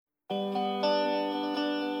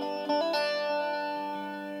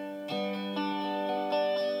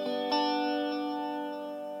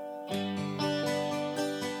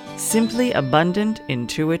Simply Abundant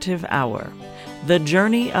Intuitive Hour. The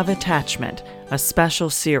Journey of Attachment, a special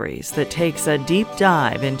series that takes a deep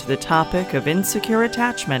dive into the topic of insecure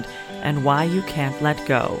attachment and why you can't let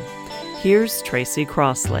go. Here's Tracy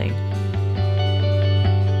Crossley.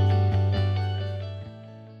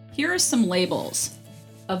 Here are some labels: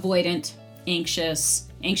 avoidant, anxious,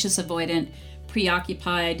 anxious avoidant,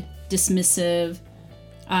 preoccupied, dismissive.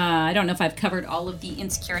 I don't know if I've covered all of the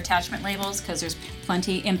insecure attachment labels because there's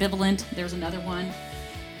plenty. Ambivalent, there's another one.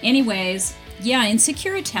 Anyways, yeah,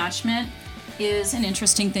 insecure attachment is an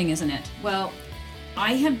interesting thing, isn't it? Well,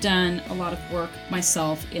 I have done a lot of work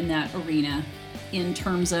myself in that arena in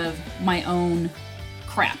terms of my own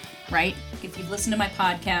crap, right? If you've listened to my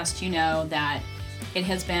podcast, you know that it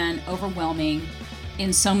has been overwhelming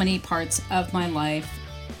in so many parts of my life.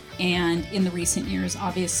 And in the recent years,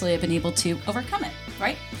 obviously, I've been able to overcome it,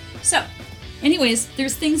 right? So, anyways,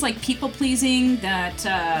 there's things like people-pleasing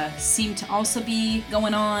that seem to also be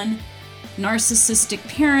going on, narcissistic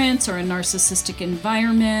parents or a narcissistic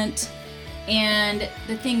environment. And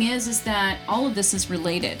the thing is that all of this is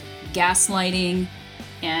related. Gaslighting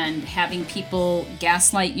and having people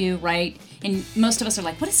gaslight you, right? And most of us are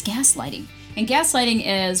like, what is gaslighting? And gaslighting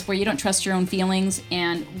is where you don't trust your own feelings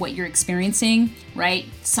and what you're experiencing, right?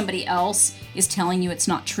 Somebody else is telling you it's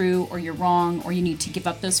not true or you're wrong or you need to give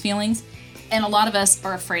up those feelings. And a lot of us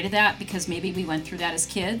are afraid of that because maybe we went through that as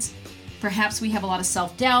kids. Perhaps we have a lot of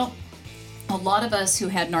self-doubt. A lot of us who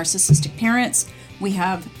had narcissistic parents, we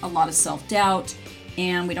have a lot of self-doubt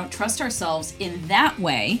and we don't trust ourselves in that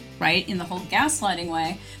way, right? In the whole gaslighting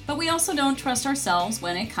way. But we also don't trust ourselves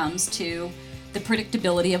when it comes to the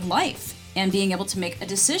predictability of life and being able to make a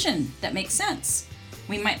decision that makes sense.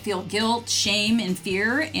 We might feel guilt, shame, and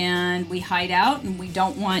fear, and we hide out, and we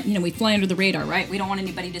don't want, we fly under the radar, right? We don't want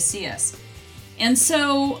anybody to see us. And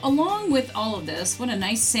so, along with all of this, what a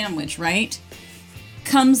nice sandwich, right?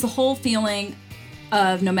 Comes the whole feeling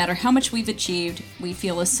of no matter how much we've achieved, we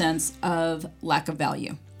feel a sense of lack of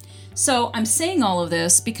value. So, I'm saying all of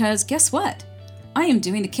this because guess what? I am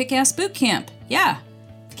doing the Kick-Ass Boot Camp. Yeah.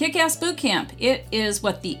 Kick-Ass Boot Camp. It is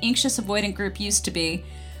what the Anxious Avoidant group used to be,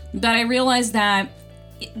 but I realized that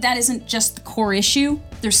that isn't just the core issue.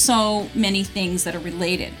 There's so many things that are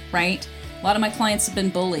related, right? A lot of my clients have been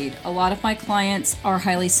bullied. A lot of my clients are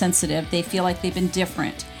highly sensitive. They feel like they've been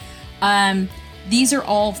different. These are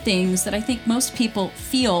all things that I think most people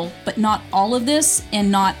feel, but not all of this, and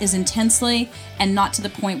not as intensely, and not to the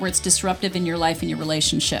point where it's disruptive in your life and your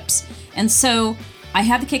relationships. And so I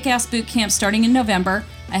have the Kick-Ass Boot Camp starting in November.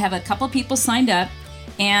 I have a couple of people signed up,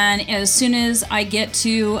 and as soon as I get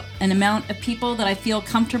to an amount of people that I feel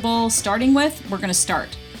comfortable starting with, we're going to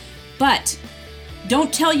start. But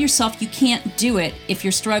don't tell yourself you can't do it if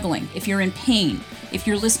you're struggling, if you're in pain, if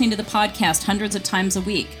you're listening to the podcast hundreds of times a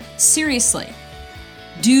week. Seriously,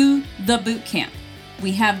 do the boot camp.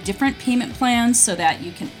 We have different payment plans so that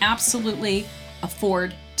you can absolutely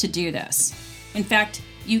afford to do this. In fact,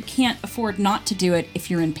 you can't afford not to do it if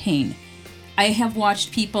you're in pain. I have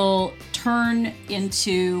watched people turn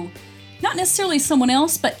into, not necessarily someone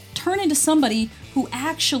else, but turn into somebody who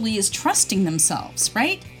actually is trusting themselves,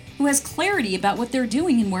 right? Who has clarity about what they're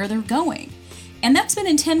doing and where they're going. And that's been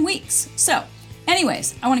in 10 weeks. So,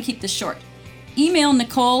 anyways, I want to keep this short. Email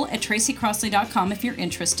Nicole@tracycrossley.com if you're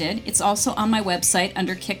interested. It's also on my website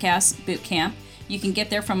under Kick-Ass Boot Camp. You can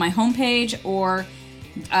get there from my homepage, or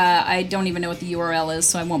I don't even know what the URL is,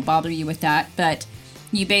 so I won't bother you with that. But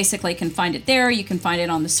you basically can find it there. You can find it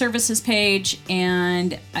on the services page,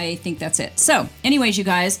 and I think that's it. So, anyways, you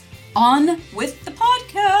guys, on with the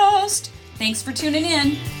podcast. Thanks for tuning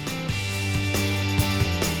in.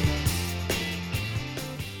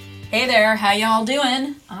 Hey there, how y'all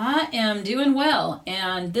doing? I am doing well,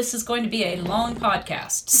 and this is going to be a long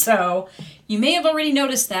podcast. So, you may have already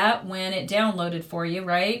noticed that when it downloaded for you,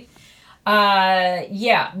 right?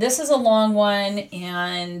 Yeah, this is a long one,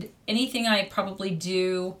 and anything I probably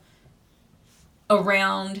do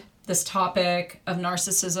around this topic of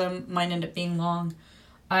narcissism might end up being long.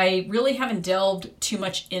 I really haven't delved too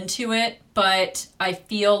much into it, but I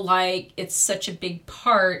feel like it's such a big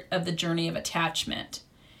part of the journey of attachment.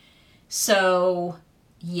 So,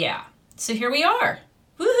 yeah. So here we are.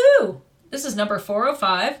 Woohoo! This is number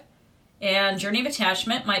 405, and Journey of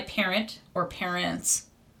Attachment, my parent or parents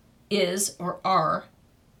is or are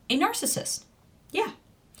a narcissist. Yeah.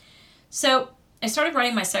 So I started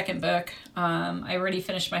writing my second book. I already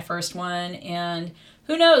finished my first one, and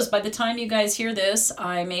who knows, by the time you guys hear this,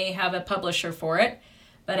 I may have a publisher for it.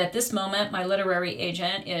 But at this moment, my literary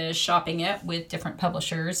agent is shopping it with different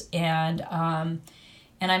publishers, and I'm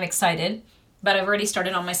excited. but I've already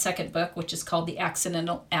started on my second book, which is called The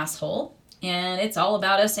Accidental Asshole. And it's all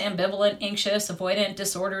about us ambivalent, anxious, avoidant,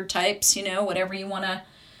 disordered types, whatever you want to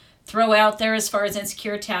throw out there as far as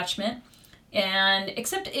insecure attachment. And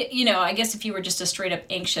except, I guess if you were just a straight up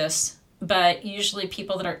anxious, but usually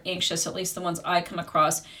people that are anxious, at least the ones I come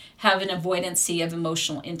across, have an avoidancy of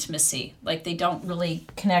emotional intimacy. Like they don't really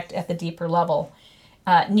connect at the deeper level.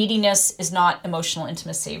 Neediness is not emotional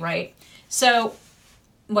intimacy, right? So,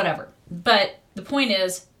 whatever. But the point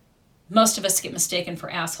is, most of us get mistaken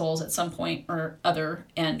for assholes at some point or other,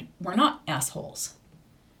 and we're not assholes.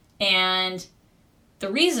 And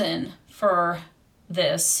the reason for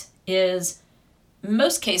this is, in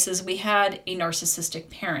most cases, we had a narcissistic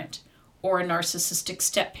parent or a narcissistic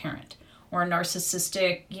step-parent or a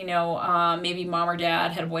narcissistic, maybe mom or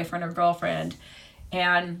dad had a boyfriend or girlfriend.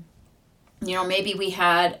 And, maybe we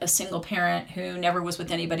had a single parent who never was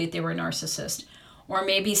with anybody if they were a narcissist. Or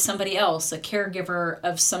maybe somebody else, a caregiver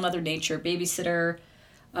of some other nature, babysitter,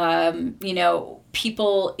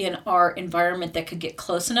 people in our environment that could get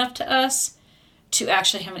close enough to us to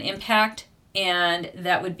actually have an impact, and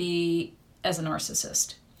that would be as a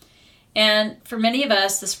narcissist. And for many of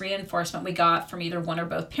us, this reinforcement we got from either one or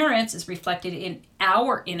both parents is reflected in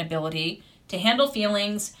our inability to handle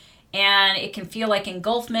feelings, and it can feel like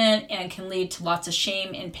engulfment and can lead to lots of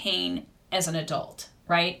shame and pain as an adult,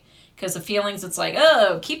 right? Because the feelings, it's like,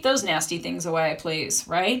 oh, keep those nasty things away, please,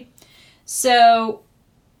 right? So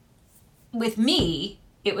with me,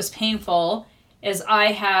 it was painful, as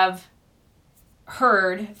I have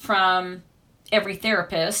heard from every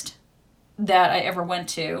therapist that I ever went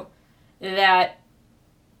to, that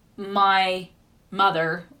my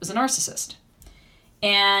mother was a narcissist.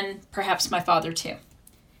 And perhaps my father too.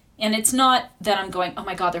 And it's not that I'm going, oh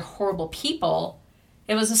my God, they're horrible people.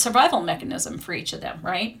 It was a survival mechanism for each of them,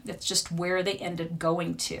 right? It's just where they ended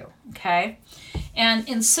going to, okay?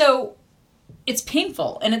 And so it's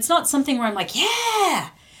painful, and it's not something where I'm like, yeah,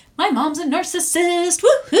 my mom's a narcissist,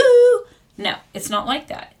 woohoo! No, it's not like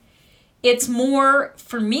that. It's more,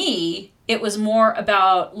 for me, it was more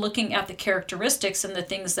about looking at the characteristics and the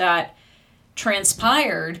things that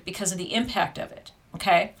transpired because of the impact of it,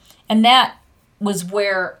 okay? And that was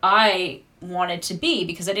where I wanted to be,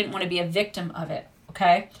 because I didn't want to be a victim of it.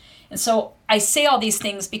 Okay? And so I say all these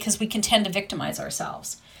things because we can tend to victimize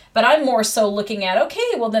ourselves. But I'm more so looking at,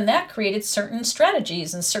 okay, well then that created certain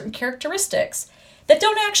strategies and certain characteristics that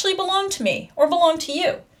don't actually belong to me or belong to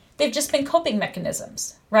you. They've just been coping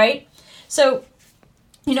mechanisms, right? So,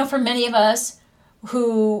 for many of us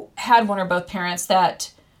who had one or both parents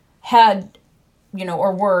that had,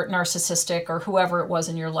 or were narcissistic or whoever it was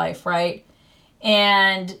in your life, right?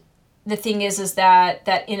 And the thing is that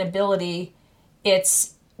inability,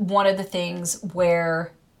 it's one of the things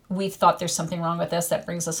where we've thought there's something wrong with us that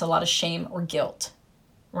brings us a lot of shame or guilt,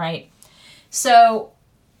 right? So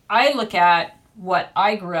I look at what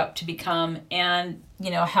I grew up to become and,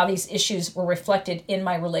 how these issues were reflected in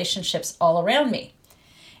my relationships all around me.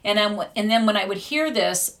 And then when I would hear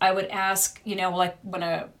this, I would ask, like when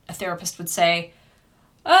a therapist would say,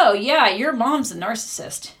 oh, yeah, your mom's a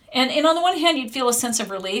narcissist. And on the one hand, you'd feel a sense of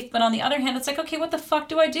relief, but on the other hand, it's like, okay, what the fuck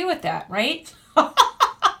do I do with that, right?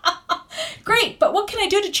 Great, but what can I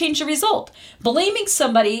do to change the result? Blaming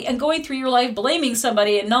somebody and going through your life blaming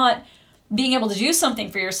somebody and not being able to do something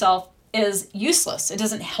for yourself is useless. It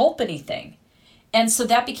doesn't help anything. And so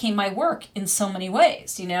that became my work in so many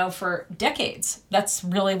ways, for decades. That's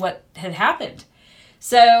really what had happened.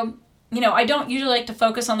 So, I don't usually like to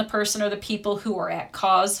focus on the person or the people who are at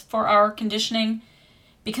cause for our conditioning,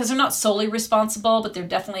 because they're not solely responsible, but they're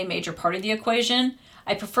definitely a major part of the equation.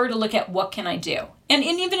 I prefer to look at what can I do. And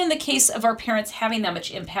even in the case of our parents having that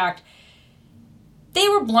much impact, they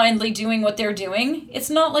were blindly doing what they're doing. It's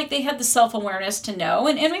not like they had the self-awareness to know.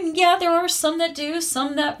 And I mean, yeah, there are some that do,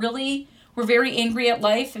 some that really were very angry at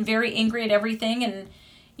life and very angry at everything and,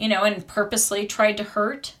 and purposely tried to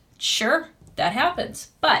hurt. Sure, that happens.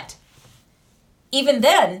 But even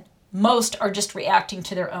then, most are just reacting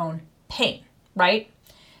to their own pain, right?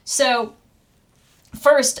 So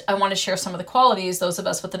first, I want to share some of the qualities those of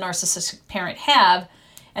us with a narcissistic parent have.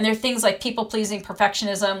 And they're things like people-pleasing,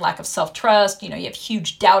 perfectionism, lack of self-trust. You have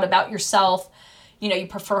huge doubt about yourself. You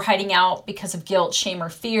prefer hiding out because of guilt, shame, or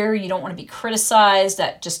fear. You don't want to be criticized.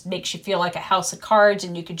 That just makes you feel like a house of cards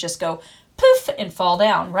and you could just go poof and fall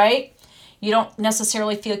down, right? You don't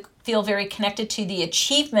necessarily feel very connected to the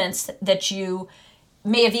achievements that you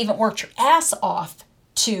may have even worked your ass off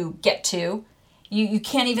to get to. You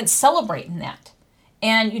can't even celebrate in that.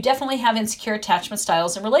 And you definitely have insecure attachment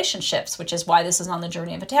styles and relationships, which is why this is on the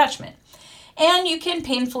journey of attachment. And you can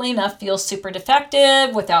painfully enough feel super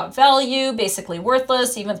defective, without value, basically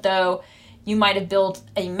worthless, even though you might have built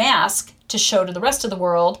a mask to show to the rest of the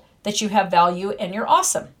world that you have value and you're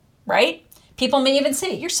awesome, right? People may even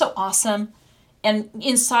say, you're so awesome. And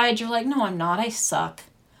inside you're like, no, I'm not, I suck.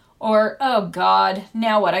 Or, oh God,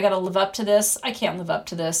 now what? I got to live up to this. I can't live up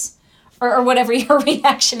to this. Or whatever your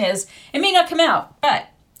reaction is. It may not come out, but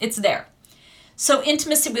it's there. So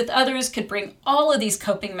intimacy with others could bring all of these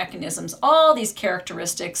coping mechanisms, all these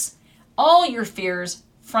characteristics, all your fears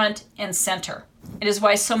front and center. It is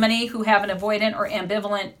why so many who have an avoidant or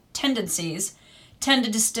ambivalent tendencies tend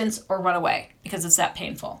to distance or run away because it's that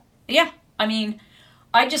painful. Yeah, I mean,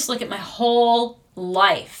 I just look at my whole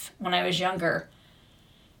life when I was younger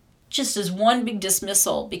just as one big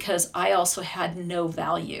dismissal because I also had no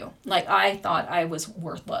value. Like I thought I was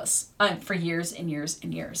worthless for years and years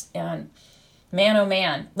and years. And man, oh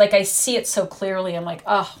man, like I see it so clearly. I'm like,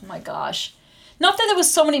 oh my gosh. Not that there was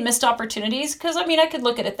so many missed opportunities, because I mean, I could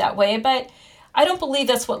look at it that way, but I don't believe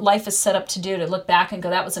that's what life is set up to do, to look back and go,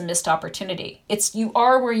 that was a missed opportunity. It's you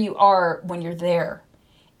are where you are when you're there.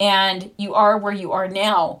 And you are where you are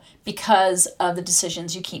now because of the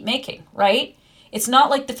decisions you keep making, right? It's not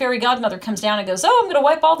like the fairy godmother comes down and goes, oh, I'm going to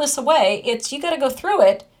wipe all this away. It's you got to go through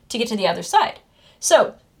it to get to the other side.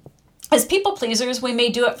 So as people pleasers, we may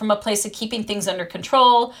do it from a place of keeping things under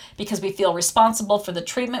control because we feel responsible for the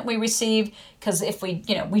treatment we receive. Because if we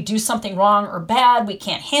do something wrong or bad, we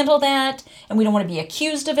can't handle that. And we don't want to be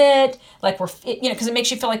accused of it. Like because it makes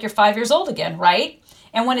you feel like you're 5 years old again, right?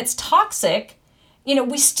 And when it's toxic,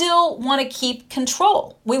 we still want to keep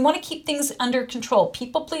control. We want to keep things under control.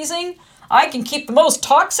 People pleasing, I can keep the most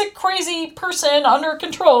toxic, crazy person under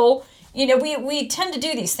control. We tend to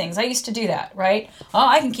do these things. I used to do that, right? Oh,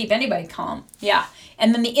 I can keep anybody calm. Yeah.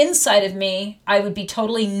 And then the inside of me, I would be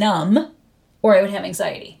totally numb or I would have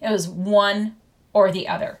anxiety. It was one or the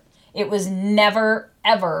other. It was never,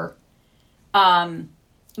 ever, feeling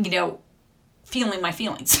my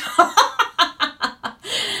feelings.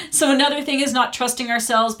 So another thing is not trusting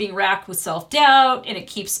ourselves, being racked with self-doubt, and it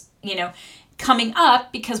keeps, coming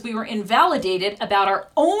up because we were invalidated about our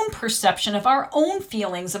own perception of our own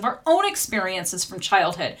feelings, of our own experiences from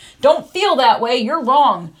childhood. Don't feel that way. You're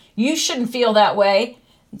wrong. You shouldn't feel that way.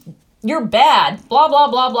 You're bad. Blah,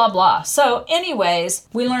 blah, blah, blah, blah. So anyways,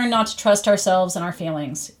 we learn not to trust ourselves and our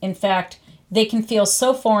feelings. In fact, they can feel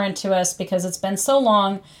so foreign to us because it's been so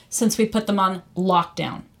long since we put them on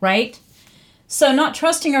lockdown, right? So not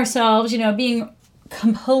trusting ourselves, being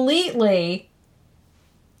completely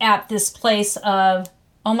at this place of,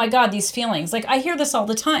 oh my God, these feelings. Like I hear this all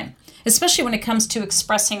the time, especially when it comes to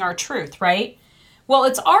expressing our truth, right? Well,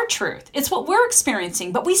 it's our truth. It's what we're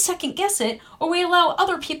experiencing, but we second guess it or we allow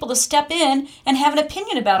other people to step in and have an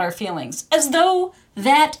opinion about our feelings as though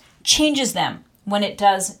that changes them when it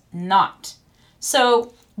does not.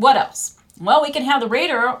 So what else? Well, we can have the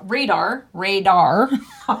radar.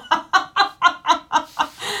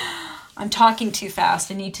 I'm talking too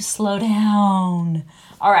fast. I need to slow down.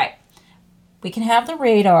 All right. We can have the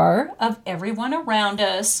radar of everyone around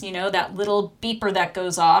us, that little beeper that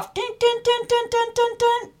goes off. Dun, dun, dun, dun, dun, dun,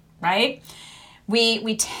 dun, right?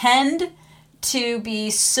 We tend to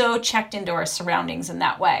be so checked into our surroundings in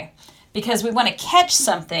that way because we want to catch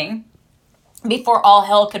something before all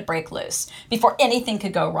hell could break loose, before anything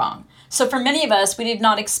could go wrong. So for many of us, we did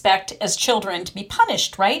not expect as children to be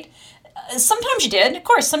punished, right? Sometimes you did. Of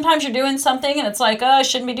course, sometimes you're doing something and it's like, oh, I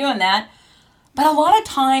shouldn't be doing that. But a lot of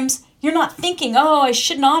times you're not thinking, oh, I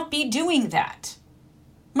should not be doing that.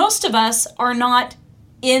 Most of us are not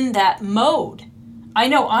in that mode. I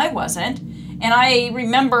know I wasn't. And I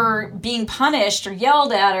remember being punished or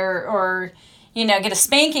yelled at or get a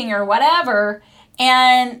spanking or whatever.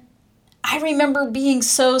 And I remember being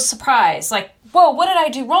so surprised. Like, whoa, what did I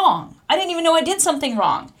do wrong? I didn't even know I did something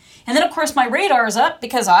wrong. And then, of course, my radar is up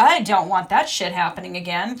because I don't want that shit happening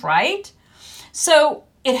again, right? So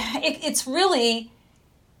it's really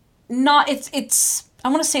not, I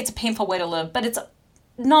want to say it's a painful way to live, but it's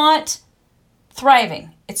not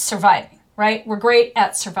thriving. It's surviving, right? We're great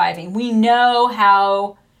at surviving. We know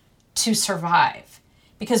how to survive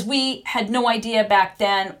because we had no idea back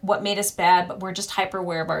then what made us bad, but we're just hyper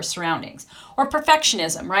aware of our surroundings. Or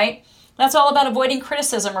perfectionism, right? That's all about avoiding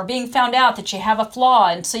criticism or being found out that you have a flaw.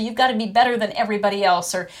 And so you've got to be better than everybody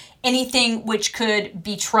else or anything which could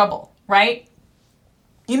be trouble, right?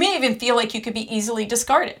 You may even feel like you could be easily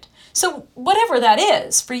discarded. So whatever that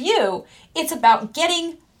is for you, it's about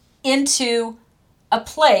getting into a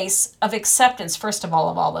place of acceptance, first of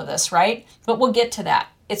all of this, right? But we'll get to that.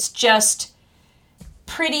 It's just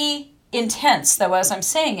pretty intense, though, as I'm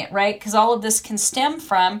saying it, right? Because all of this can stem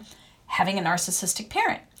from having a narcissistic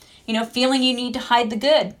parent. Feeling you need to hide the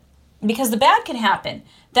good because the bad can happen.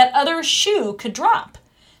 That other shoe could drop.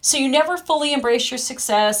 So you never fully embrace your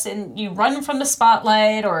success and you run from the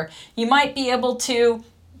spotlight, or you might be able to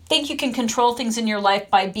think you can control things in your life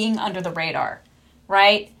by being under the radar,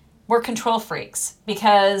 right? We're control freaks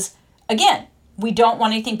because, again, we don't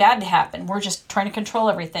want anything bad to happen. We're just trying to control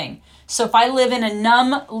everything. So if I live in a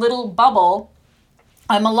numb little bubble,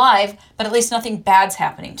 I'm alive, but at least nothing bad's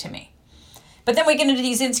happening to me. But then we get into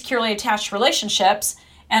these insecurely attached relationships,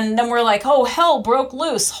 and then we're like, oh, hell broke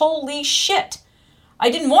loose. Holy shit. I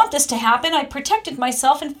didn't want this to happen. I protected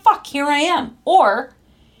myself, and fuck, here I am. Or,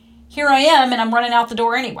 here I am, and I'm running out the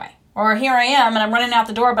door anyway. Or here I am, and I'm running out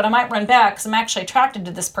the door, but I might run back because I'm actually attracted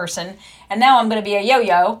to this person, and now I'm going to be a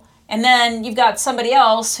yo-yo. And then you've got somebody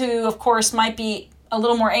else who, of course, might be a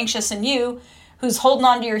little more anxious than you, who's holding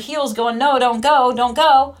on to your heels going, no, don't go, don't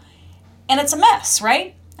go. And it's a mess,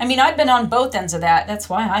 right? I mean, I've been on both ends of that. That's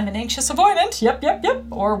why I'm an anxious avoidant. Yep.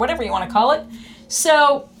 Or whatever you want to call it.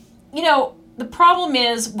 So, the problem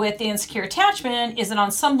is with the insecure attachment is that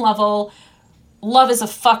on some level, love is a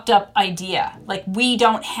fucked up idea. Like, we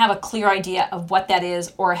don't have a clear idea of what that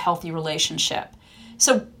is or a healthy relationship.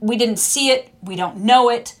 So we didn't see it. We don't know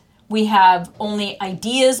it. We have only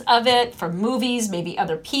ideas of it from movies, maybe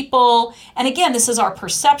other people. And again, this is our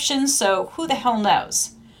perception, so who the hell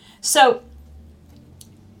knows? So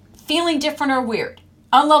feeling different or weird,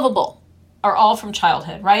 unlovable, are all from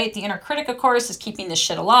childhood, right? The inner critic, of course, is keeping this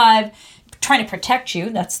shit alive, trying to protect you.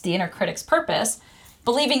 That's the inner critic's purpose.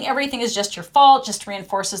 Believing everything is just your fault just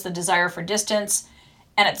reinforces the desire for distance.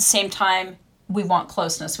 And at the same time, we want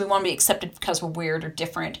closeness. We want to be accepted because we're weird or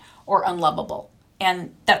different or unlovable.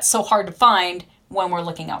 And that's so hard to find when we're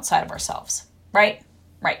looking outside of ourselves, right?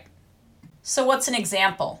 Right. So what's an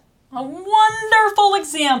example? A wonderful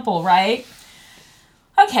example, right?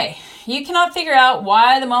 Okay, you cannot figure out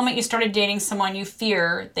why the moment you started dating someone you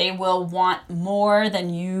fear they will want more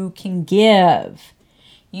than you can give.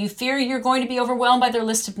 You fear you're going to be overwhelmed by their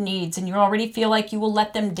list of needs and you already feel like you will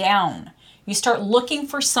let them down. You start looking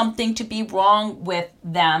for something to be wrong with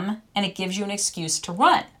them and it gives you an excuse to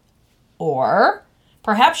run. Or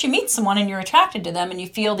perhaps you meet someone and you're attracted to them and you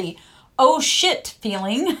feel the oh shit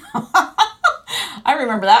feeling. I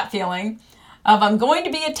remember that feeling of I'm going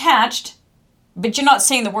to be attached, but you're not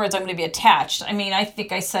saying the words I'm going to be attached. I mean, I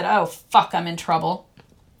think I said, oh fuck, I'm in trouble.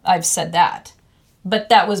 I've said that. But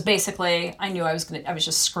that was basically, I knew I was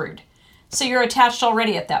just screwed. So you're attached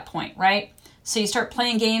already at that point, right? So you start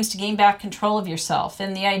playing games to gain back control of yourself.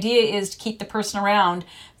 And the idea is to keep the person around,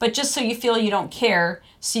 but just so you feel you don't care.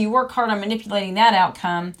 So you work hard on manipulating that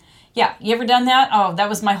outcome. Yeah, you ever done that? Oh, that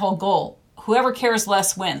was my whole goal. Whoever cares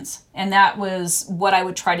less wins. And that was what I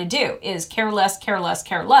would try to do, is care less,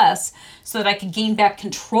 so that I could gain back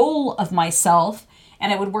control of myself.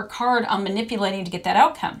 And I would work hard on manipulating to get that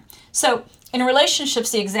outcome. So in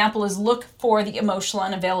relationships, the example is look for the emotional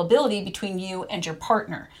unavailability between you and your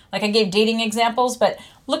partner. Like I gave dating examples, but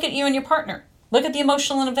look at you and your partner. Look at the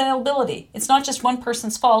emotional unavailability. It's not just one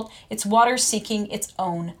person's fault. It's water seeking its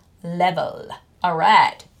own level. All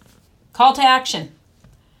right. Call to action.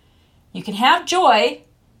 You can have joy.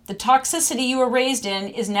 The toxicity you were raised in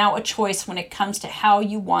is now a choice when it comes to how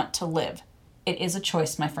you want to live. It is a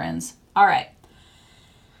choice, my friends. All right.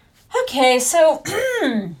 Okay, so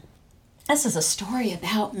this is a story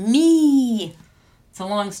about me. It's a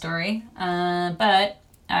long story, but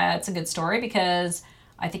it's a good story because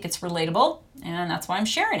I think it's relatable, and that's why I'm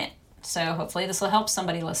sharing it. So hopefully this will help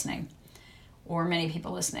somebody listening, or many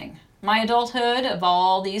people listening. My adulthood of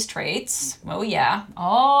all these traits, oh yeah,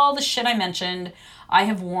 all the shit I mentioned, I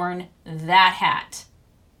have worn that hat,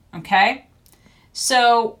 okay?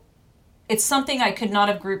 So it's something I could not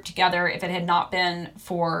have grouped together if it had not been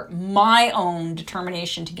for my own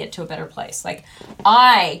determination to get to a better place. Like,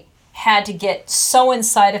 I had to get so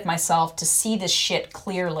inside of myself to see this shit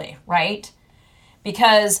clearly, right?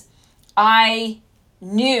 Because I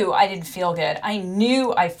knew I didn't feel good. I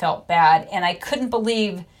knew I felt bad, and I couldn't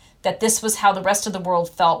believe that this was how the rest of the world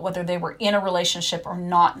felt, whether they were in a relationship or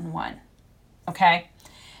not in one, okay?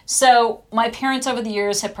 So my parents over the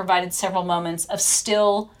years have provided several moments of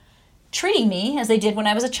still treating me as they did when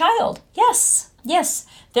I was a child. Yes,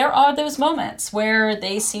 there are those moments where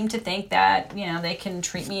they seem to think that, they can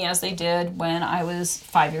treat me as they did when I was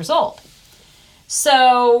 5 years old.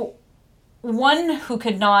 So one who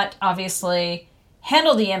could not obviously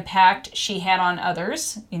handle the impact she had on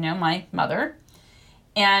others, my mother,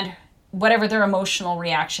 and whatever their emotional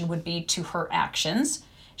reaction would be to her actions,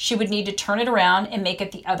 she would need to turn it around and make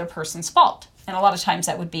it the other person's fault. And a lot of times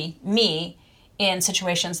that would be me in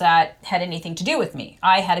situations that had anything to do with me.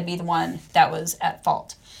 I had to be the one that was at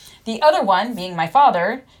fault. The other one, being my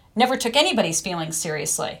father, never took anybody's feelings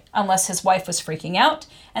seriously unless his wife was freaking out,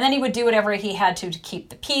 and then he would do whatever he had to keep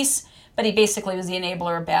the peace, but he basically was the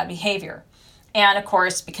enabler of bad behavior. And of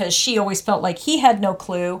course, because she always felt like he had no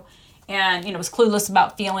clue and, was clueless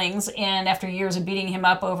about feelings, and after years of beating him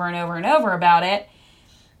up over and over and over about it,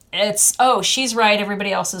 it's, oh, she's right,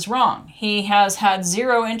 everybody else is wrong. He has had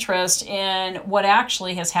zero interest in what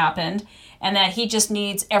actually has happened, and that he just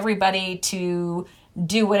needs everybody to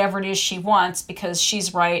do whatever it is she wants because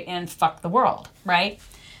she's right and fuck the world, right?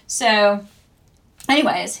 So,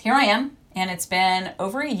 anyways, here I am, and it's been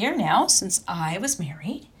over a year now since I was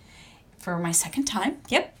married for my second time.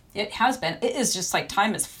 Yep, it has been. It is just like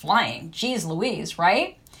time is flying. Jeez Louise,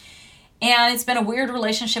 right? And it's been a weird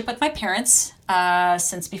relationship with my parents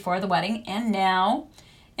since before the wedding and now.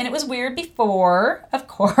 And it was weird before, of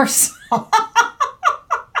course.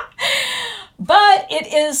 But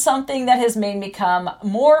it is something that has made me come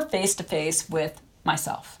more face-to-face with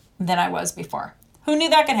myself than I was before. Who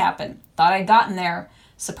knew that could happen? Thought I'd gotten there.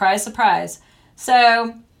 Surprise, surprise.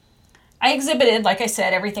 So I exhibited, like I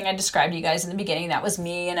said, everything I described to you guys in the beginning. That was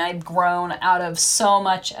me, and I've grown out of so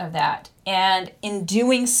much of that. And in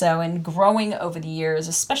doing so and growing over the years,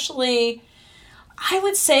 especially, I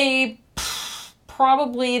would say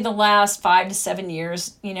probably the last 5 to 7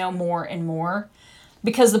 years, more and more,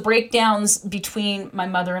 because the breakdowns between my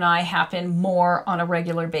mother and I happen more on a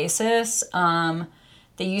regular basis.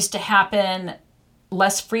 They used to happen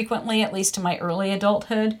less frequently, at least in my early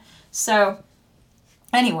adulthood. So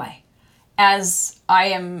anyway, as I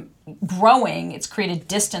am growing, it's created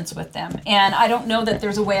distance with them. And I don't know that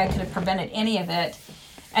there's a way I could have prevented any of it.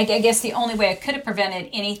 I guess the only way I could have prevented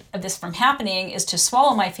any of this from happening is to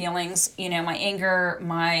swallow my feelings, my anger,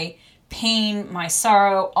 my pain, my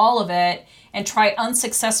sorrow, all of it, and try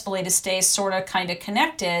unsuccessfully to stay sort of kind of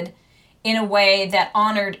connected in a way that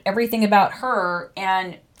honored everything about her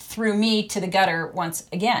and threw me to the gutter once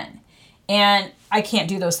again. And I can't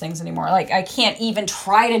do those things anymore. Like, I can't even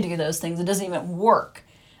try to do those things. It doesn't even work.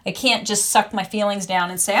 I can't just suck my feelings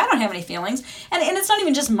down and say, I don't have any feelings. And it's not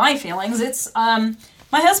even just my feelings. It's, my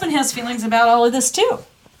husband has feelings about all of this too,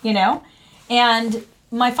 And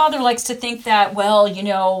my father likes to think that,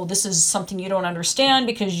 well, this is something you don't understand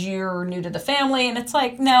because you're new to the family. And it's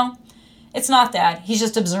like, no, it's not that. He's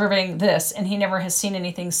just observing this, and he never has seen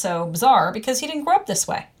anything so bizarre because he didn't grow up this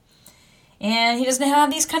way. And he doesn't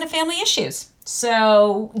have these kind of family issues.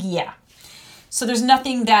 So, yeah. So there's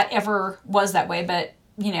nothing that ever was that way. But,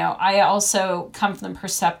 I also come from the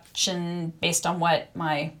perception based on what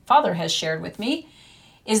my father has shared with me,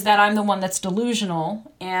 is that I'm the one that's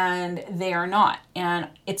delusional and they are not. And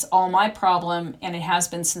it's all my problem, and it has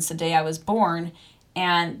been since the day I was born,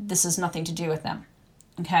 and this has nothing to do with them.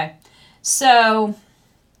 Okay? So,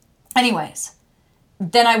 anyways,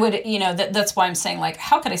 then I would, that's why I'm saying, like,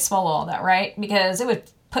 how could I swallow all that, right? Because it would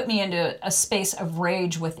put me into a space of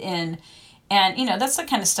rage within, and, that's the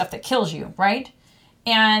kind of stuff that kills you, right?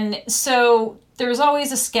 And so there's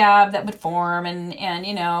always a scab that would form, and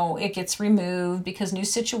it gets removed because new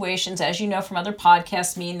situations, as you know from other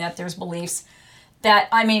podcasts, mean that there's beliefs that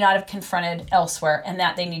I may not have confronted elsewhere and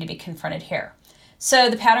that they need to be confronted here. So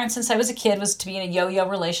the pattern since I was a kid was to be in a yo-yo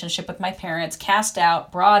relationship with my parents, cast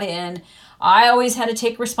out, brought in. I always had to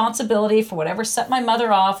take responsibility for whatever set my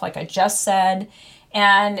mother off, like I just said.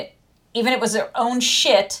 And even if it was their own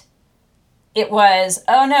shit, it was,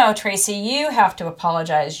 oh no, Tracy, you have to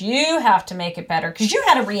apologize. You have to make it better because you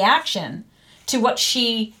had a reaction to what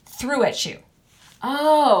she threw at you.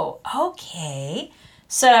 Oh, okay.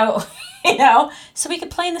 So, so we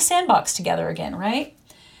could play in the sandbox together again, right?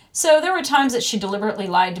 So there were times that she deliberately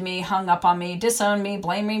lied to me, hung up on me, disowned me,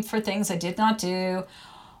 blamed me for things I did not do.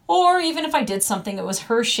 Or even if I did something, it was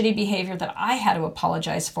her shitty behavior that I had to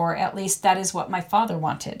apologize for. At least that is what my father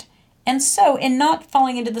wanted. And so in not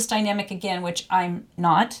falling into this dynamic again, which I'm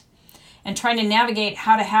not, and trying to navigate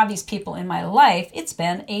how to have these people in my life, it's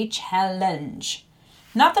been a challenge.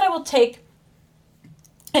 Not that I will take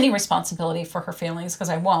any responsibility for her feelings, because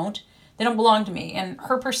I won't. They don't belong to me. And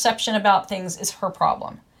her perception about things is her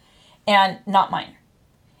problem and not mine.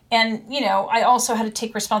 And, I also had to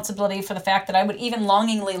take responsibility for the fact that I would even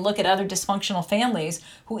longingly look at other dysfunctional families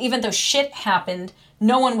who, even though shit happened,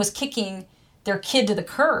 no one was kicking their kid to the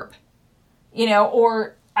curb.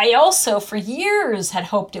 Or I also for years had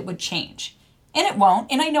hoped it would change. And it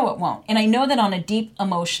won't, and I know it won't. And I know that on a deep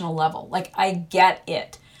emotional level. Like, I get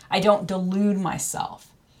it. I don't delude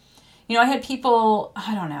myself. I had people,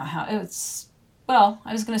 I don't know how, I was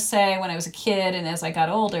going to say when I was a kid and as I got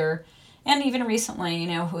older, and even recently,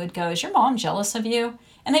 who would go, is your mom jealous of you?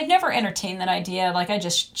 And they've never entertained that idea. Like, I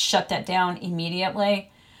just shut that down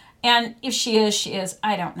immediately. And if she is, she is.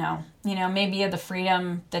 I don't know. Maybe the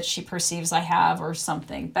freedom that she perceives I have or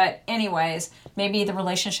something. But anyways, maybe the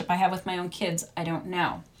relationship I have with my own kids, I don't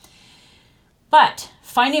know. But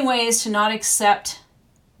finding ways to not accept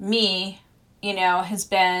me, has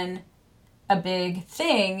been a big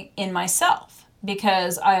thing in myself,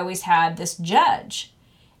 because I always had this judge.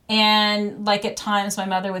 And like at times my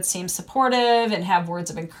mother would seem supportive and have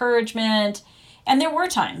words of encouragement. And there were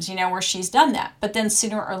times, where she's done that. But then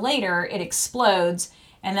sooner or later it explodes.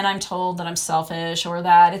 And then I'm told that I'm selfish or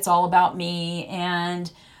that it's all about me.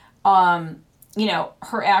 And,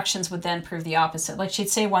 her actions would then prove the opposite. Like, she'd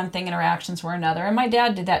say one thing and her actions were another. And my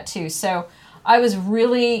dad did that too. So I was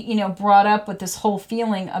really, brought up with this whole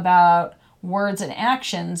feeling about words and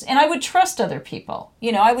actions. And I would trust other people.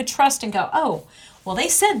 I would trust and go, oh, well, they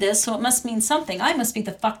said this, so it must mean something. I must be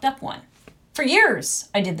the fucked up one. For years,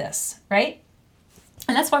 I did this, right?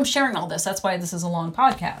 And that's why I'm sharing all this. That's why this is a long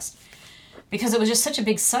podcast, because it was just such a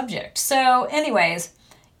big subject. So anyways,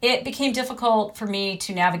 it became difficult for me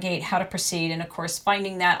to navigate how to proceed. And of course,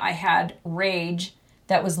 finding that I had rage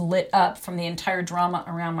that was lit up from the entire drama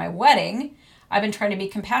around my wedding, I've been trying to be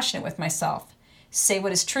compassionate with myself. Say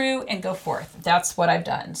what is true and go forth. That's what I've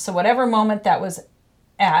done. So whatever moment that was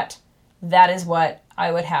at, that is what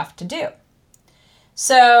I would have to do.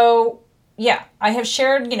 So, yeah, I have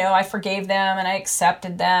shared, I forgave them and I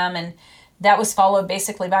accepted them. And that was followed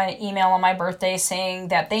basically by an email on my birthday saying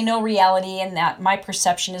that they know reality and that my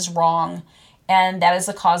perception is wrong. And that is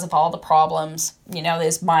the cause of all the problems,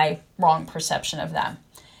 is my wrong perception of them.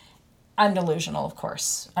 I'm delusional, of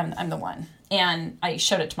course. I'm the one. And I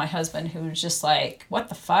showed it to my husband, who was just like, what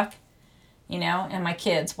the fuck? And my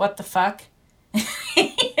kids, what the fuck?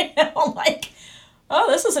 Like, oh,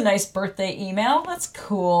 this is a nice birthday email. That's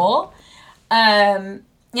cool. And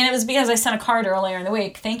it was because I sent a card earlier in the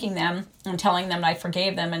week thanking them and telling them I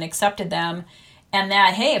forgave them and accepted them. And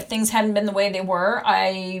that, hey, if things hadn't been the way they were,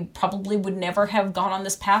 I probably would never have gone on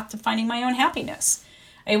this path to finding my own happiness.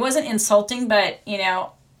 It wasn't insulting, but,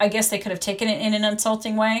 I guess they could have taken it in an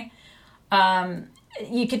insulting way.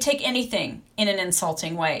 You could take anything in an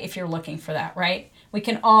insulting way if you're looking for that, right? We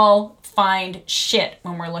can all find shit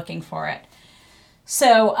when we're looking for it.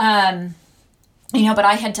 So, but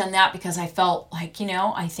I had done that because I felt like,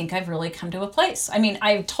 I think I've really come to a place. I mean,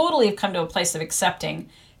 I totally have come to a place of accepting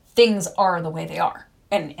things are the way they are.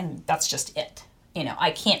 And that's just it.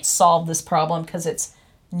 I can't solve this problem because it's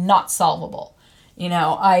not solvable.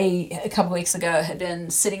 A couple weeks ago had been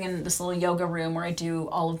sitting in this little yoga room where I do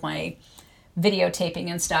all of my videotaping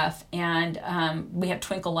and stuff, and we have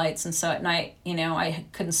twinkle lights, and so at night, I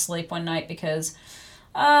couldn't sleep one night because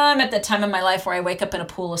I'm at that time in my life where I wake up in a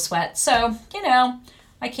pool of sweat. So,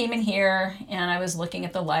 I came in here and I was looking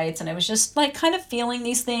at the lights and I was just like kind of feeling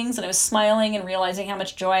these things, and I was smiling and realizing how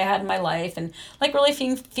much joy I had in my life, and like really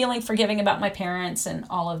feeling forgiving about my parents and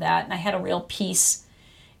all of that. And I had a real peace.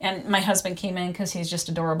 And my husband came in because he's just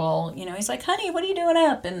adorable. He's like, honey, what are you doing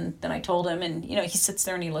up? And then I told him, and, he sits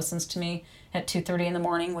there and he listens to me at 2:30 in the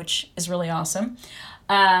morning, which is really awesome.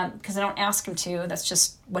 Because I don't ask him to. That's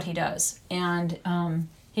just what he does. And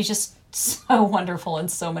he's just so wonderful in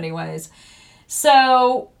so many ways.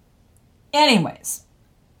 So anyways,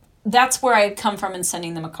 that's where I had come from in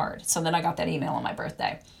sending them a card. So then I got that email on my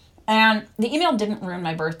birthday. And the email didn't ruin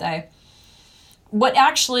my birthday. What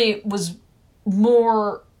actually was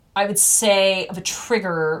more, I would say, of a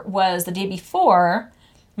trigger was the day before,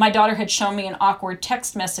 my daughter had shown me an awkward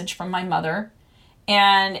text message from my mother.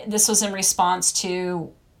 And this was in response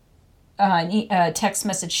to a text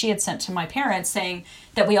message she had sent to my parents saying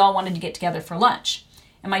that we all wanted to get together for lunch.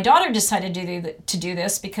 And my daughter decided to do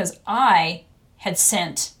this because I had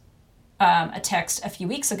sent a text a few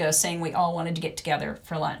weeks ago saying we all wanted to get together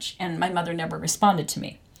for lunch. And my mother never responded to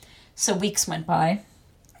me. So weeks went by.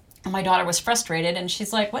 And my daughter was frustrated, and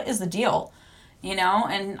she's like, what is the deal?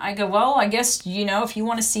 And I go, well, I guess, if you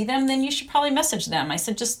want to see them, then you should probably message them. I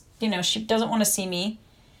said, just, she doesn't want to see me.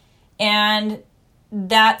 And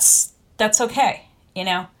that's okay,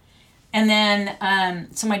 And then,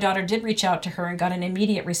 so my daughter did reach out to her and got an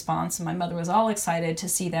immediate response. And my mother was all excited to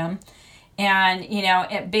see them. And,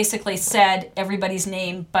 it basically said everybody's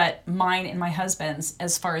name but mine and my husband's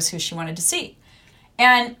as far as who she wanted to see.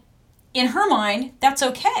 And in her mind, that's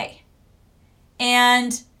okay.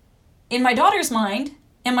 And in my daughter's mind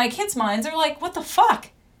and my kids' minds, they're like, what the fuck?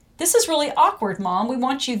 This is really awkward, Mom. We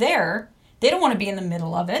want you there. They don't want to be in the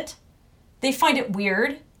middle of it. They find it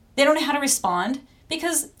weird. They don't know how to respond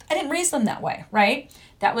because I didn't raise them that way, right?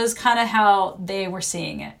 That was kind of how they were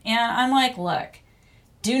seeing it. And I'm like, look,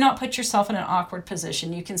 do not put yourself in an awkward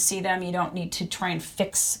position. You can see them. You don't need to try and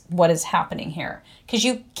fix what is happening here, because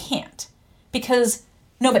you can't, because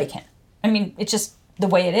nobody can. I mean, it's just the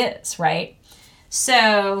way it is, right?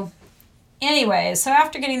 So anyways, so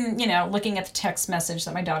after getting, looking at the text message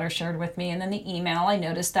that my daughter shared with me and then the email, I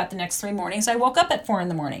noticed that the next 3 mornings I woke up at 4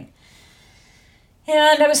 a.m.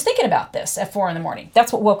 And I was thinking about this at 4 a.m.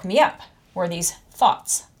 That's what woke me up, were these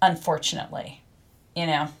thoughts, unfortunately,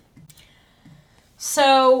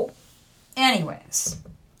 So anyways,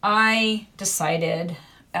 I decided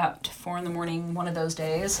at 4 a.m. one of those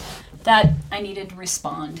days that I needed to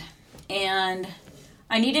respond. And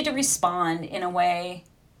I needed to respond in a way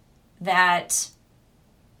that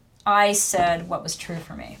I said what was true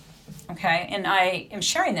for me. Okay? And I am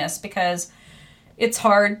sharing this because it's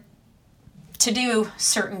hard to do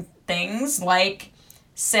certain things, like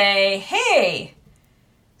say, hey,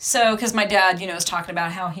 so, because my dad, is talking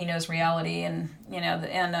about how he knows reality, and,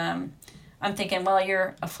 I'm thinking, well,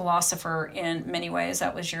 you're a philosopher in many ways.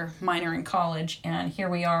 That was your minor in college, and here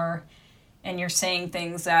we are, and you're saying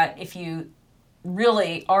things that if you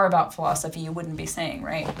really are about philosophy, you wouldn't be saying,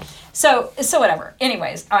 right? So whatever.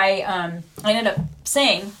 Anyways, I ended up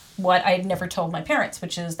saying what I had never told my parents,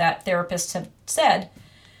 which is that therapists have said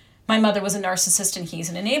my mother was a narcissist and he's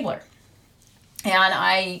an enabler. And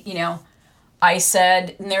I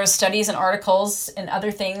said, and there are studies and articles and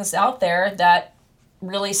other things out there that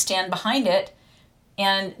really stand behind it.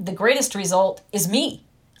 And the greatest result is me.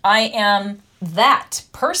 I am that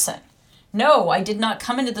person. No, I did not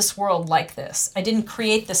come into this world like this. I didn't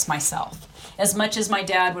create this myself, as much as my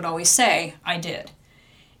dad would always say I did.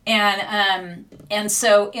 And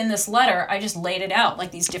so in this letter, I just laid it out,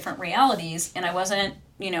 like these different realities, and I wasn't,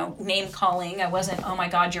 name calling. I wasn't, oh my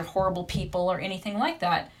God, you're horrible people or anything like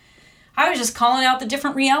that. I was just calling out the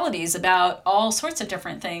different realities about all sorts of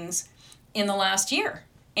different things in the last year.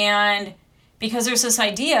 And because there's this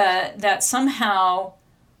idea that somehow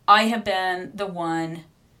I have been the one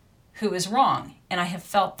who is wrong. And I have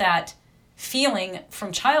felt that feeling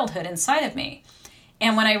from childhood inside of me.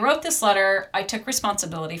 And when I wrote this letter, I took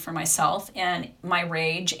responsibility for myself and my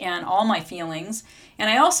rage and all my feelings. And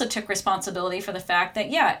I also took responsibility for the fact that,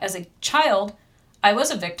 yeah, as a child, I was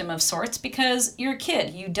a victim of sorts, because you're a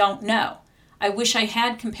kid. You don't know. I wish I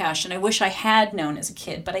had compassion. I wish I had known as a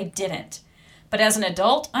kid, but I didn't. But as an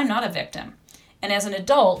adult, I'm not a victim. And as an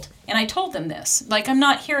adult, and I told them this, like, I'm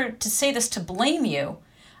not here to say this to blame you.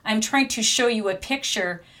 I'm trying to show you a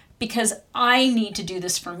picture because I need to do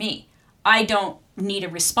this for me. I don't need a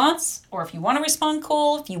response, or if you want to respond,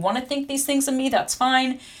 cool. If you want to think these things of me, that's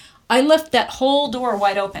fine. I left that whole door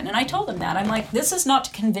wide open, and I told them that. I'm like, this is not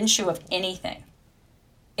to convince you of anything.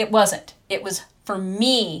 It wasn't. It was for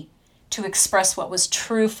me to express what was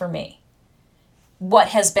true for me, what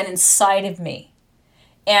has been inside of me.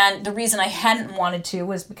 And the reason I hadn't wanted to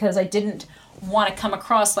was because I didn't want to come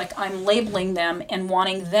across like I'm labeling them and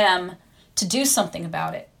wanting them to do something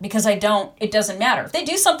about it, because it doesn't matter. If they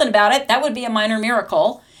do something about it, that would be a minor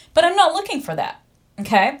miracle, but I'm not looking for that,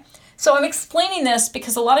 okay? So I'm explaining this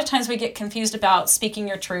because a lot of times we get confused about speaking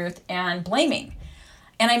your truth and blaming.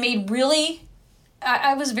 And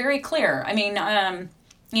I was very clear. I mean,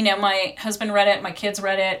 my husband read it, my kids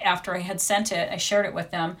read it after I had sent it. I shared it with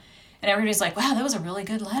them, and everybody's like, wow, that was a really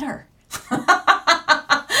good letter.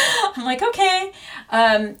 I'm like, okay.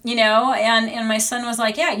 And my son was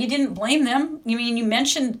like, yeah, you didn't blame them. You mean you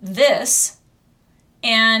mentioned this,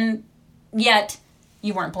 and yet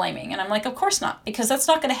you weren't blaming. And I'm like, of course not, because that's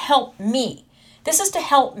not going to help me. This is to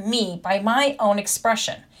help me by my own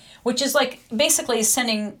expression, which is like basically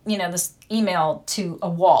sending, this email to a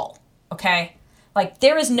wall, okay? Like,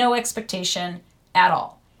 there is no expectation at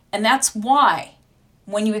all. And that's why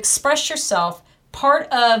when you express yourself, part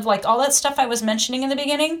of like all that stuff I was mentioning in the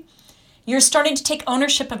beginning, you're starting to take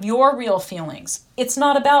ownership of your real feelings. It's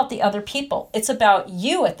not about the other people. It's about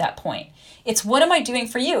you at that point. It's, what am I doing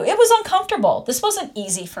for you? It was uncomfortable. This wasn't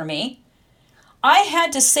easy for me. I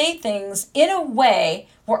had to say things in a way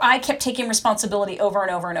where I kept taking responsibility over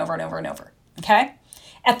and over and over and over and over. Okay?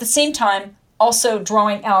 At the same time, also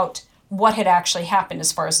drawing out what had actually happened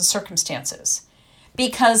as far as the circumstances,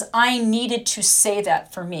 because I needed to say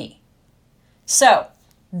that for me. So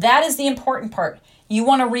that is the important part. You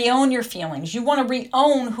want to re-own your feelings. You want to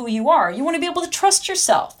re-own who you are. You want to be able to trust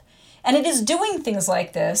yourself. And it is doing things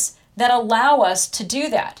like this that allow us to do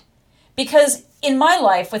that. Because in my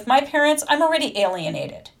life with my parents, I'm already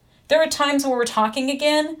alienated. There are times where we're talking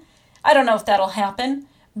again. I don't know if that'll happen,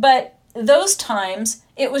 but those times,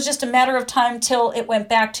 it was just a matter of time till it went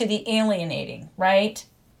back to the alienating, right?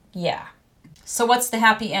 Yeah. So what's the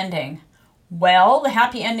happy ending? Well, the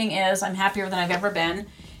happy ending is I'm happier than I've ever been.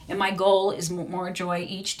 And my goal is more joy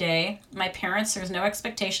each day. My parents, there's no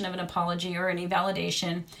expectation of an apology or any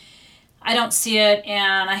validation. I don't see it,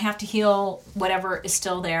 and I have to heal whatever is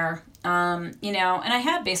still there. And I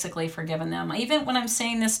have basically forgiven them. Even when I'm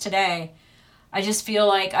saying this today, I just feel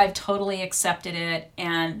like I've totally accepted it,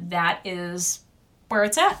 and that is where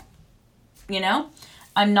it's at.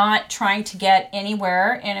 I'm not trying to get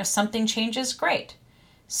anywhere, and if something changes, great.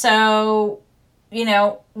 So,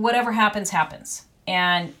 whatever happens, happens.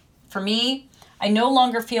 And for me, I no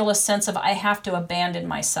longer feel a sense of I have to abandon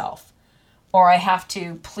myself or I have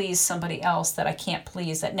to please somebody else that I can't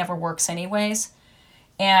please. That never works anyways.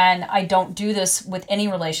 And I don't do this with any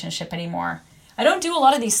relationship anymore. I don't do a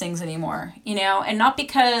lot of these things anymore, and not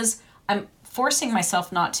because I'm forcing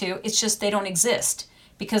myself not to. It's just they don't exist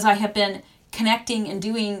because I have been connecting and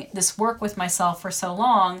doing this work with myself for so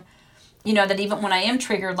long, that even when I am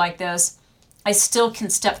triggered like this, I still can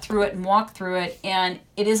step through it and walk through it. And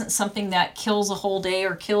it isn't something that kills a whole day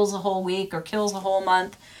or kills a whole week or kills a whole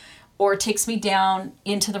month or takes me down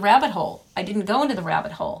into the rabbit hole. I didn't go into the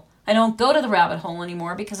rabbit hole. I don't go to the rabbit hole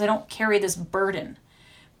anymore because I don't carry this burden.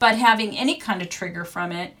 But having any kind of trigger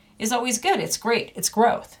from it is always good. It's great. It's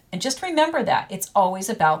growth. And just remember that. It's always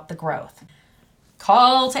about the growth.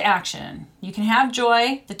 Call to action. You can have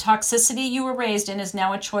joy. The toxicity you were raised in is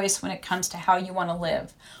now a choice when it comes to how you want to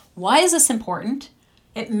live. Why is this important?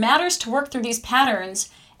 It matters to work through these patterns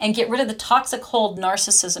and get rid of the toxic hold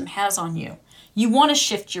narcissism has on you. You want to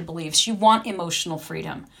shift your beliefs. You want emotional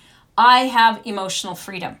freedom. I have emotional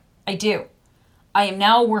freedom. I do. I am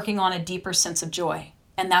now working on a deeper sense of joy.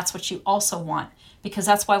 And that's what you also want, because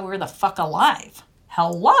that's why we're the fuck alive.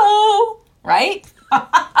 Hello, right?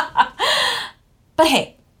 But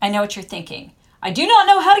hey, I know what you're thinking. I do not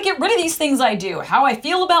know how to get rid of these things I do, how I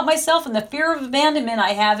feel about myself and the fear of abandonment I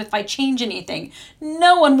have if I change anything.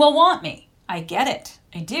 No one will want me. I get it.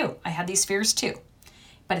 I do. I have these fears too.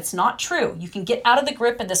 But it's not true. You can get out of the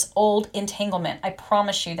grip of this old entanglement. I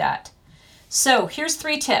promise you that. So here's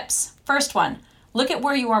 3 tips. First one. Look at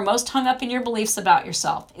where you are most hung up in your beliefs about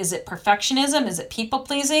yourself. Is it perfectionism? Is it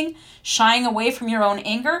people-pleasing? Shying away from your own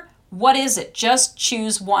anger? What is it? Just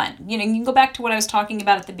choose one. You can go back to what I was talking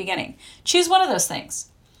about at the beginning. Choose one of those things.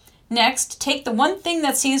 Next, take the one thing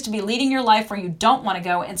that seems to be leading your life where you don't want to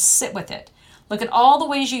go and sit with it. Look at all the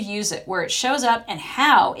ways you use it, where it shows up, and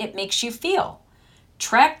how it makes you feel.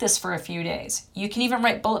 Track this for a few days. You can even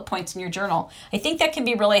write bullet points in your journal. I think that can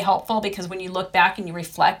be really helpful because when you look back and you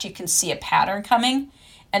reflect, you can see a pattern coming.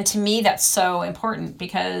 And to me, that's so important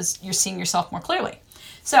because you're seeing yourself more clearly.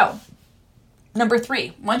 So, number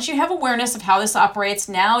 3, once you have awareness of how this operates,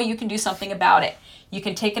 now you can do something about it. You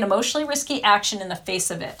can take an emotionally risky action in the face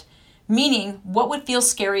of it. Meaning, what would feel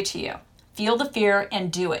scary to you? Feel the fear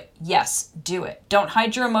and do it. Yes, do it. Don't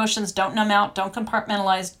hide your emotions. Don't numb out. Don't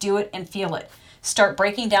compartmentalize. Do it and feel it. Start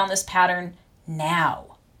breaking down this pattern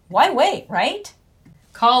now. Why wait, right?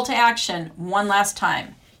 Call to action one last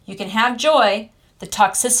time. You can have joy. The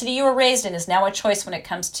toxicity you were raised in is now a choice when it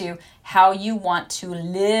comes to how you want to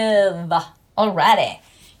live. Alrighty.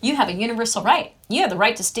 You have a universal right. You have the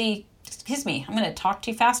right to stay, I'm going to talk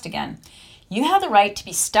too fast again. You have the right to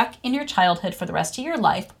be stuck in your childhood for the rest of your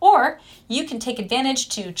life, or you can take advantage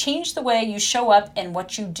to change the way you show up and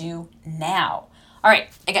what you do now. All right,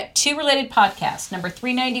 I got 2 related podcasts. Number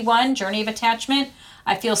 391, Journey of Attachment.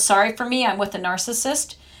 I feel sorry for me, I'm with a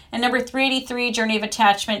narcissist. And number 383, Journey of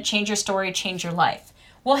Attachment, Change Your Story, Change Your Life.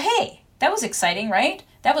 Well, hey, that was exciting, right?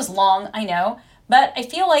 That was long, I know. But I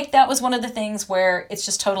feel like that was one of the things where it's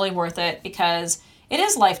just totally worth it because it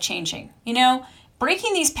is life-changing.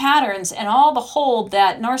 Breaking these patterns and all the hold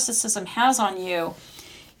that narcissism has on you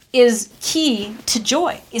is key to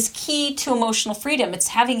joy, is key to emotional freedom. It's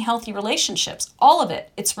having healthy relationships. All of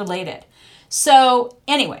it, it's related. So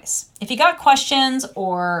anyways, if you got questions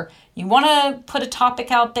or you want to put a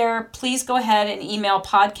topic out there, please go ahead and email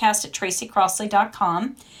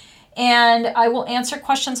podcast@tracycrossley.com. And I will answer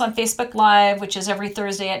questions on Facebook Live, which is every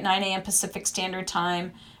Thursday at 9 a.m. Pacific Standard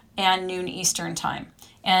Time and noon Eastern Time.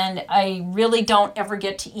 And I really don't ever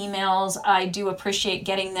get to emails. I do appreciate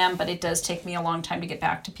getting them, but it does take me a long time to get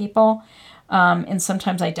back to people. And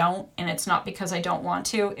sometimes I don't, and it's not because I don't want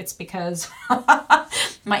to. It's because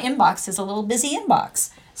my inbox is a little busy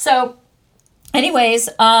inbox. So anyways,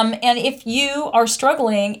 and if you are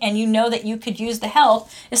struggling and you know that you could use the help,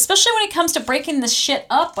 especially when it comes to breaking this shit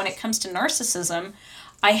up, when it comes to narcissism,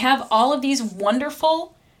 I have all of these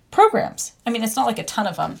wonderful programs. I mean, it's not like a ton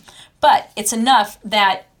of them, but it's enough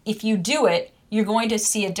that if you do it, you're going to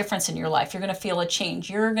see a difference in your life. You're going to feel a change.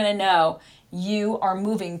 You're going to know you are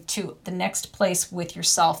moving to the next place with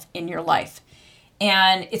yourself in your life.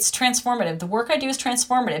 And it's transformative. The work I do is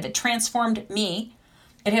transformative. It transformed me.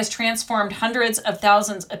 It has transformed hundreds of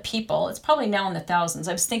thousands of people. It's probably now in the thousands.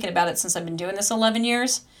 I was thinking about it since I've been doing this 11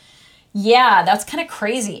 years. Yeah, that's kind of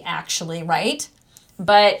crazy actually, right?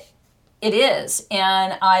 But it is.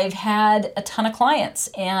 And I've had a ton of clients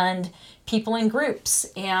and people in groups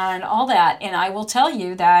and all that. And I will tell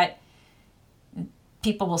you that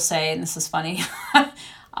people will say, and this is funny,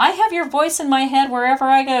 I have your voice in my head wherever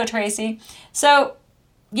I go, Tracy. So,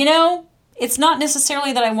 it's not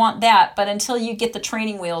necessarily that I want that, but until you get the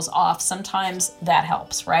training wheels off, sometimes that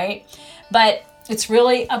helps, right? But it's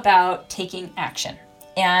really about taking action.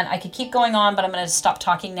 And I could keep going on, but I'm going to stop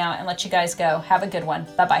talking now and let you guys go. Have a good one.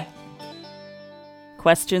 Bye-bye.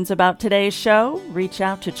 Questions about today's show? Reach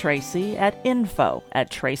out to Tracy at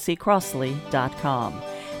info@tracycrossley.com.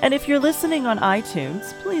 And if you're listening on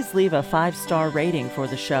iTunes, please leave a 5-star rating for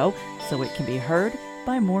the show so it can be heard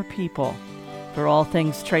by more people. For all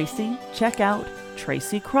things Tracy, check out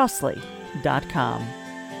tracycrossley.com.